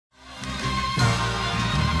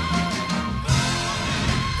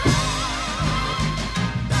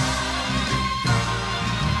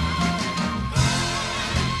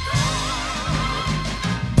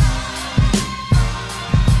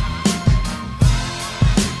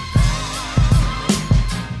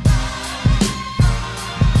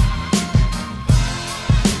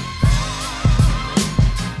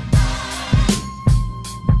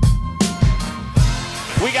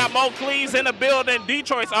Mateen Cleaves in the building.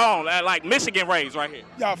 Detroit's own, like Michigan raised right here.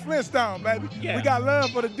 Y'all Flintstone, baby. Yeah. We got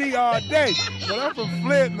love for the D all day. But I'm from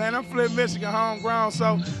Flint, man. I'm Flint, Michigan, homegrown.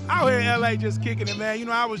 So out here in LA just kicking it, man. You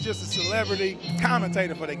know, I was just a celebrity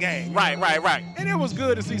commentator for the game. Right. And it was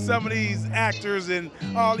good to see some of these actors and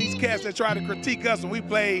all these cats that try to critique us when we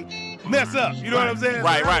play mess up. You know what I'm saying?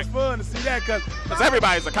 Right. It was fun to see that because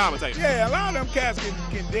everybody's a commentator. Yeah, a lot of them cats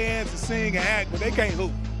can dance and sing and act, but they can't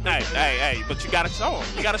hoop. Hey, but you gotta show them.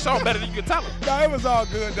 You gotta show them better than you can tell them. No, it was all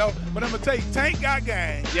good though. But I'm gonna tell you, Tank got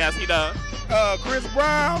game. Yes, he does. Chris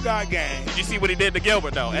Brown got game. Did you see what he did to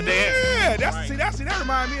Gilbert though at the end? Yeah, that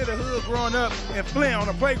reminded me of the hood growing up in Flint on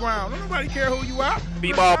the playground. Don't nobody care who you are.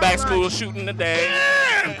 B-ball back school shooting today.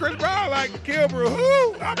 Yeah, Chris Brown like Gilbert.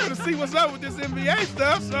 Who? I'm gonna see what's up with this NBA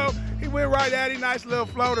stuff. So he went right at it, nice little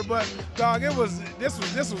floater. But dog, this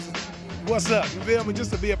was what's up. You feel me?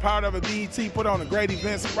 Just to be a part of a BET, put on a great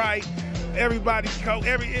event, SPRITE. Everybody,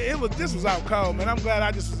 this was out cold, man. I'm glad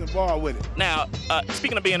I just was involved with it. Now,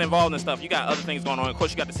 speaking of being involved in stuff, you got other things going on. Of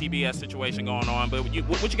course, you got the CBS situation going on, but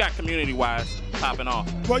what you got community-wise popping off?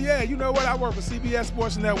 Well, yeah, you know what? I work for CBS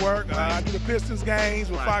Sports Network. I do the Pistons games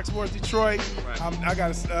with Fox Sports Detroit. I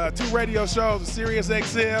got 2 radio shows, Sirius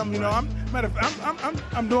XM. You know,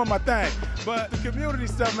 I'm doing my thing. But the community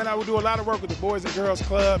stuff, man, I would do a lot of work with the Boys and Girls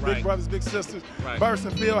Club, Big Brothers, Big Sisters,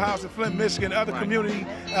 Burston Fieldhouse in Flint, Michigan, other community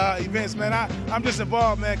events, man. I'm just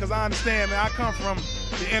involved, man, because I understand, man. I come from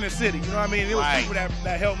the inner city, you know what I mean? It was people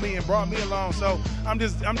that helped me and brought me along, so I'm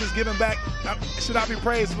just giving back. Should I be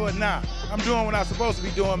praised for it? Nah. I'm doing what I'm supposed to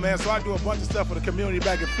be doing, man, so I do a bunch of stuff for the community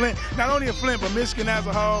back in Flint. Not only in Flint, but Michigan as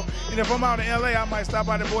a whole. And if I'm out in LA, I might stop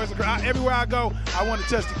by the Boys and Girls. Everywhere I go, I want to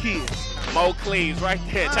touch the kids. Mateen Cleaves right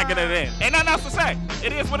there, checking it in. Ain't nothing else to say.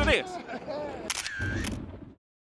 It is what it is.